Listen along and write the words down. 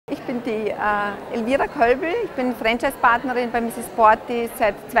bin die Elvira Kölbl. Ich bin Franchise-Partnerin bei Mrs.Sporty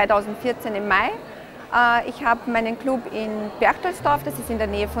seit 2014 im Mai. Ich habe meinen Club in Perchtoldsdorf, das ist in der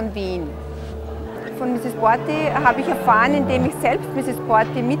Nähe von Wien. Von Mrs.Sporty habe ich erfahren, indem ich selbst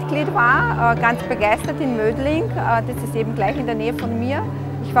Mrs.Sporty Mitglied war, ganz begeistert in Mödling. Das ist eben gleich in der Nähe von mir.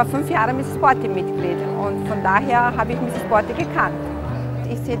 Ich war 5 Jahre Mrs.Sporty Mitglied und von daher habe ich Mrs.Sporty gekannt.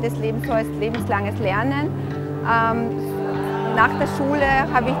 Ich sehe das Leben so als lebenslanges Lernen. Nach der Schule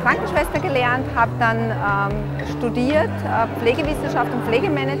habe ich Krankenschwester gelernt, habe dann studiert, Pflegewissenschaft und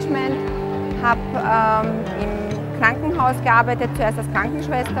Pflegemanagement, habe im Krankenhaus gearbeitet, zuerst als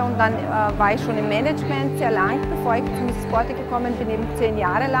Krankenschwester und dann war ich schon im Management sehr lang, bevor ich zu Mrs.Sporty gekommen bin, eben 10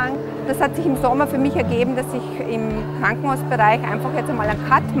 Jahre lang. Das hat sich im Sommer für mich ergeben, dass ich im Krankenhausbereich einfach jetzt einmal einen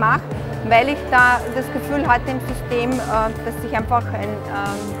Cut mache, weil ich da das Gefühl hatte im System, dass sich einfach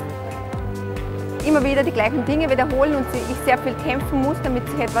immer wieder die gleichen Dinge wiederholen und ich sehr viel kämpfen muss, damit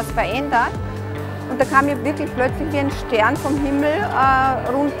sich etwas verändert. Und da kam mir wirklich plötzlich wie ein Stern vom Himmel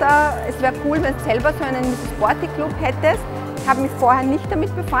runter. Es wäre cool, wenn du selber so einen Mrs.Sporty-Club hättest. Ich habe mich vorher nicht damit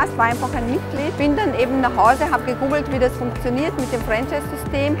befasst, war einfach ein Mitglied. Bin dann eben nach Hause, habe gegoogelt, wie das funktioniert mit dem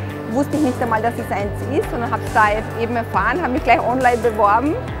Franchise-System. Wusste ich nicht einmal, dass es eins ist, sondern habe es da eben erfahren, habe mich gleich online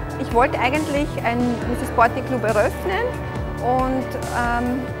beworben. Ich wollte eigentlich einen Mrs.Sporty-Club eröffnen und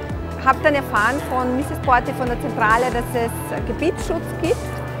habe dann erfahren von Mrs.Sporty, von der Zentrale, dass es Gebietsschutz gibt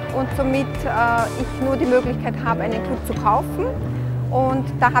und somit ich nur die Möglichkeit habe, einen Club zu kaufen. Und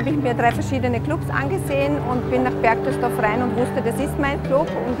da habe ich mir 3 verschiedene Clubs angesehen und bin nach Perchtoldsdorf rein und wusste, das ist mein Club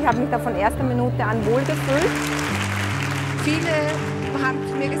und ich habe mich da von erster Minute an wohlgefühlt. Viele haben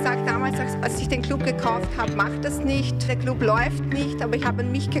zu mir gesagt, damals, als ich den Club gekauft habe, mach das nicht, der Club läuft nicht, aber ich habe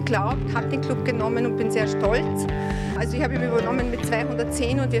an mich geglaubt, habe den Club genommen und bin sehr stolz. Also ich habe ihn übernommen mit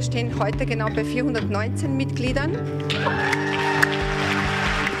 210 und wir stehen heute genau bei 419 Mitgliedern.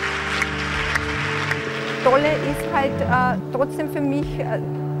 Tolle ist halt trotzdem für mich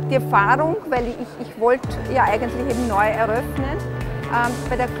die Erfahrung, weil ich wollte ja eigentlich eben neu eröffnen.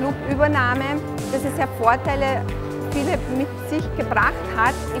 Bei der Clubübernahme, dass es ja Vorteile viele mit sich gebracht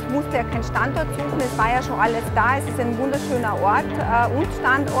hat. Ich musste ja keinen Standort suchen, es war ja schon alles da. Es ist ein wunderschöner Ort und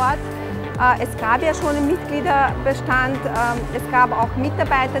Standort. Es gab ja schon einen Mitgliederbestand, es gab auch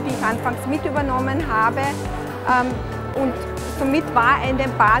Mitarbeiter, die ich anfangs mit übernommen habe. Und somit war eine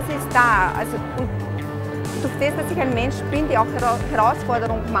Basis da. Also, und durch das, dass ich ein Mensch bin, die auch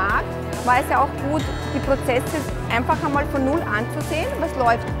Herausforderung mag, war es ja auch gut, die Prozesse einfach einmal von Null anzusehen, was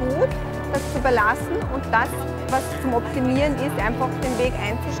läuft gut, das zu belassen und das, was zum Optimieren ist, einfach den Weg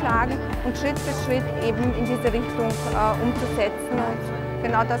einzuschlagen und Schritt für Schritt eben in diese Richtung umzusetzen. Und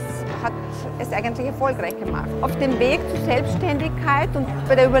genau das hat es eigentlich erfolgreich gemacht. Auf dem Weg zur Selbstständigkeit und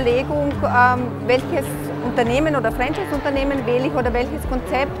bei der Überlegung, welches Unternehmen oder Franchise-Unternehmen wähle ich oder welches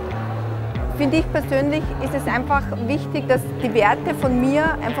Konzept, finde ich persönlich, ist es einfach wichtig, dass die Werte von mir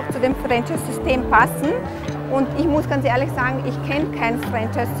einfach zu dem Franchise-System passen. Und ich muss ganz ehrlich sagen, ich kenne kein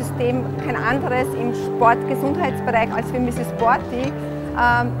Franchise-System, kein anderes im Sport-Gesundheitsbereich als für Mrs.Sporty,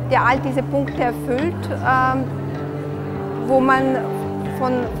 der all diese Punkte erfüllt, wo man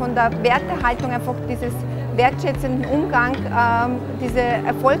von der Wertehaltung einfach dieses wertschätzenden Umgang, diese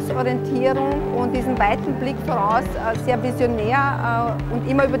Erfolgsorientierung und diesen weiten Blick voraus, sehr visionär und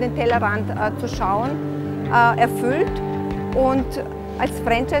immer über den Tellerrand zu schauen, erfüllt und als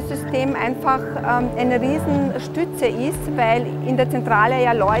Franchise-System einfach eine Riesenstütze ist, weil in der Zentrale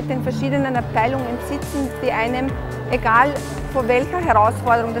ja Leute in verschiedenen Abteilungen sitzen, die einem, egal vor welcher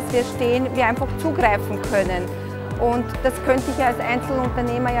Herausforderung dass wir stehen, wir einfach zugreifen können. Und das könnte ich als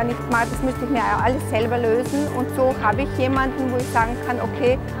Einzelunternehmer ja nicht machen, das müsste ich mir ja alles selber lösen. Und so habe ich jemanden, wo ich sagen kann,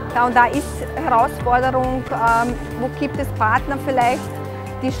 okay, da und da ist Herausforderung, wo gibt es Partner vielleicht,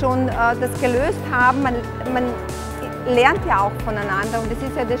 die schon das gelöst haben. Man lernt ja auch voneinander und das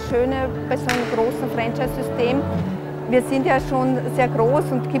ist ja das Schöne bei so einem großen Franchise-System. Wir sind ja schon sehr groß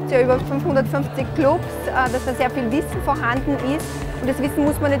und es gibt ja über 550 Clubs, dass da sehr viel Wissen vorhanden ist. Und das Wissen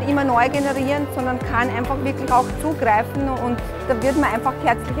muss man nicht immer neu generieren, sondern kann einfach wirklich auch zugreifen und da wird man einfach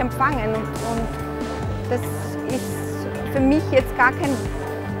herzlich empfangen. Und das ist für mich jetzt gar kein,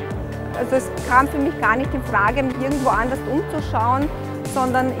 also es kam für mich gar nicht in Frage, mich irgendwo anders umzuschauen,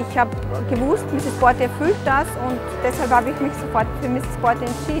 sondern ich habe gewusst, Mrs.Sporty erfüllt das und deshalb habe ich mich sofort für Mrs.Sporty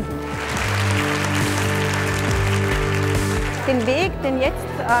entschieden. Den Weg, den jetzt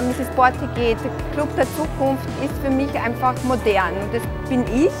Mrs.Sporty geht, der Club der Zukunft, ist für mich einfach modern. Das bin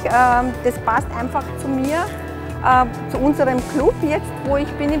ich, das passt einfach zu mir, zu unserem Club jetzt, wo ich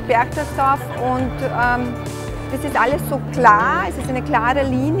bin in Perchtoldsdorf und das ist alles so klar, es ist eine klare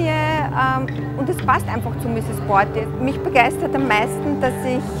Linie und es passt einfach zu Mrs.Sporty. Mich begeistert am meisten, dass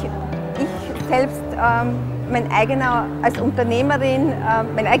ich selbst als Unternehmerin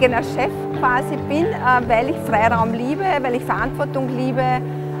mein eigener Chef quasi bin, weil ich Freiraum liebe, weil ich Verantwortung liebe.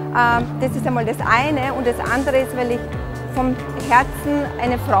 Das ist einmal das eine, und das andere ist, weil ich vom Herzen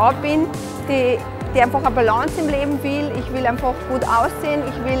eine Frau bin, die einfach eine Balance im Leben will. Ich will einfach gut aussehen,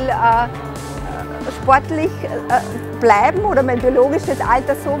 ich will sportlich bleiben oder mein biologisches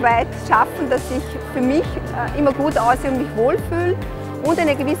Alter so weit schaffen, dass ich für mich immer gut aussehe und mich wohlfühle. Und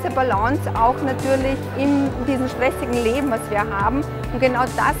eine gewisse Balance auch natürlich in diesem stressigen Leben, was wir haben. Und genau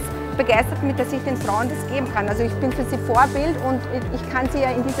das begeistert mich, dass ich den Frauen das geben kann. Also ich bin für sie Vorbild und ich kann sie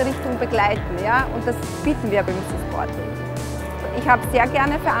ja in diese Richtung begleiten. Ja? Und das bieten wir bei Mrs.Sporty. Ich habe sehr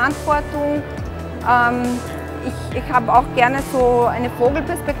gerne Verantwortung. Ich habe auch gerne so eine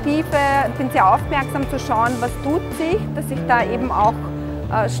Vogelperspektive, bin sehr aufmerksam zu schauen, was tut sich, dass ich da eben auch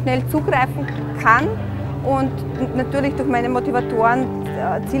schnell zugreifen kann. Und natürlich durch meine Motivatoren,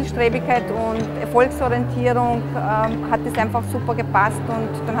 Zielstrebigkeit und Erfolgsorientierung hat es einfach super gepasst, und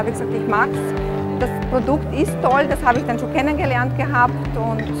dann habe ich gesagt, ich mag's. Das Produkt ist toll, das habe ich dann schon kennengelernt gehabt,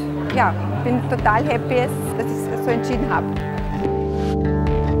 und ja, bin total happy, dass ich es so entschieden habe.